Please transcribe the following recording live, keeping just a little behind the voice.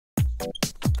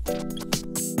Hi,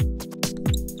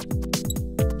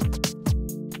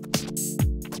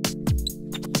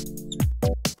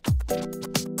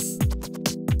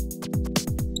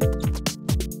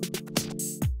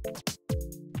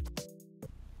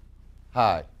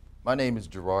 my name is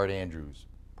Gerard Andrews,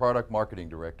 Product Marketing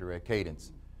Director at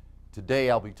Cadence. Today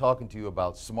I'll be talking to you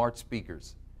about smart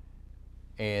speakers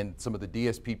and some of the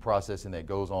DSP processing that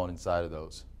goes on inside of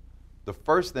those. The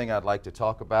first thing I'd like to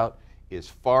talk about is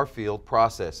Farfield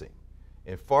Processing.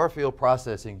 And Farfield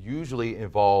Processing usually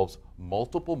involves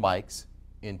multiple mics.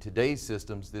 In today's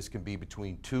systems, this can be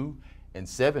between 2 and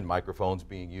 7 microphones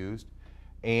being used,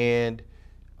 and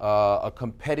a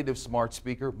competitive smart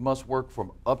speaker must work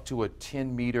from up to a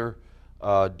 10-meter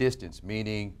distance,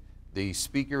 meaning the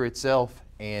speaker itself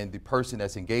and the person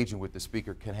that's engaging with the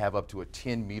speaker can have up to a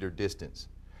 10-meter distance.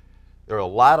 There are a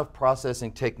lot of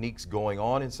processing techniques going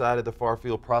on inside of the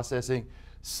Farfield processing.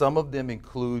 Some of them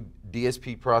include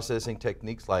DSP processing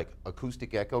techniques like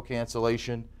acoustic echo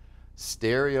cancellation,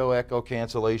 stereo echo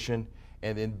cancellation,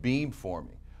 and then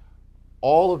beamforming.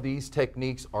 All of these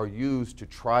techniques are used to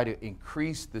try to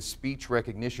increase the speech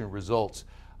recognition results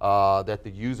that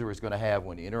the user is going to have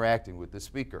when interacting with the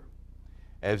speaker.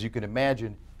 As you can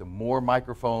imagine, the more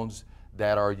microphones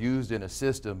that are used in a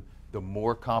system, the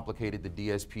more complicated the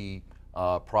DSP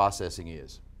processing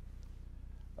is.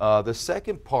 The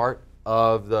second part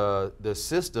of the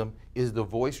system is the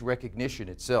voice recognition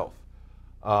itself.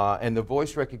 And the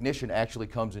voice recognition actually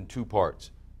comes in 2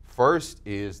 parts. First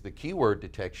is the keyword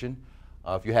detection.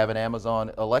 If you have an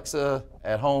Amazon Alexa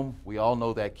at home, we all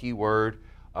know that keyword,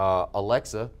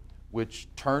 Alexa, which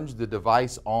turns the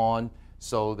device on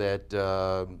so that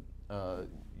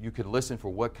you can listen for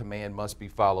what command must be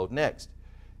followed next.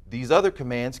 These other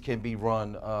commands can be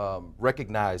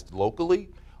recognized locally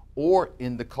or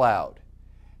in the cloud.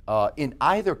 In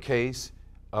either case,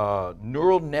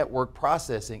 neural network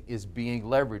processing is being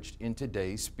leveraged in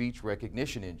today's speech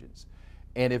recognition engines.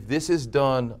 And if this is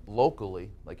done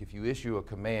locally, like if you issue a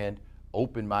command,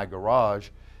 open my garage,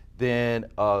 then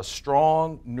a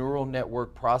strong neural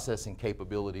network processing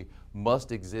capability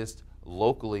must exist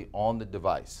locally on the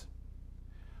device.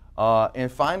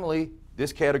 And finally,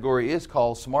 this category is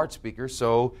called smart speakers,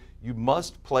 so you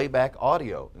must play back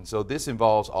audio. And so this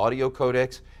involves audio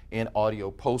codecs and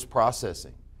audio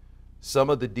post-processing. Some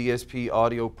of the DSP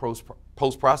audio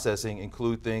post-processing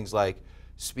include things like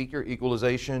speaker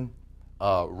equalization,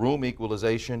 room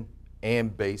equalization,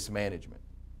 and bass management.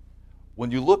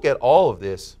 When you look at all of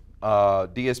this,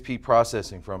 DSP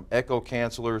processing from echo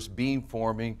cancelers,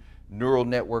 beamforming, neural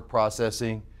network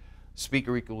processing,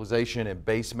 speaker equalization, and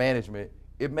bass management,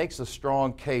 it makes a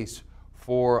strong case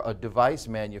for a device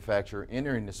manufacturer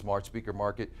entering the smart speaker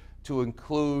market to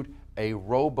include a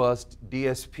robust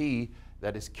DSP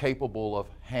that is capable of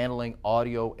handling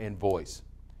audio and voice.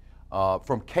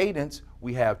 From Cadence,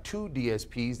 we have 2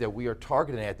 DSPs that we are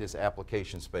targeting at this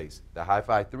application space, the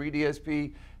Hi-Fi 3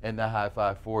 DSP and the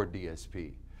Hi-Fi 4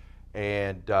 DSP.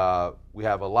 And we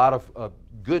have a lot of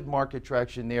good market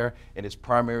traction there, and it's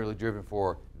primarily driven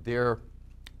for their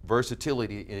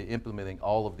versatility in implementing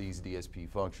all of these DSP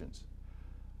functions.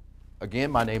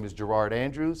 Again, my name is Gerard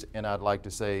Andrews, and I'd like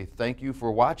to say thank you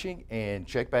for watching, and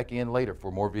check back in later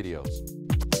for more videos.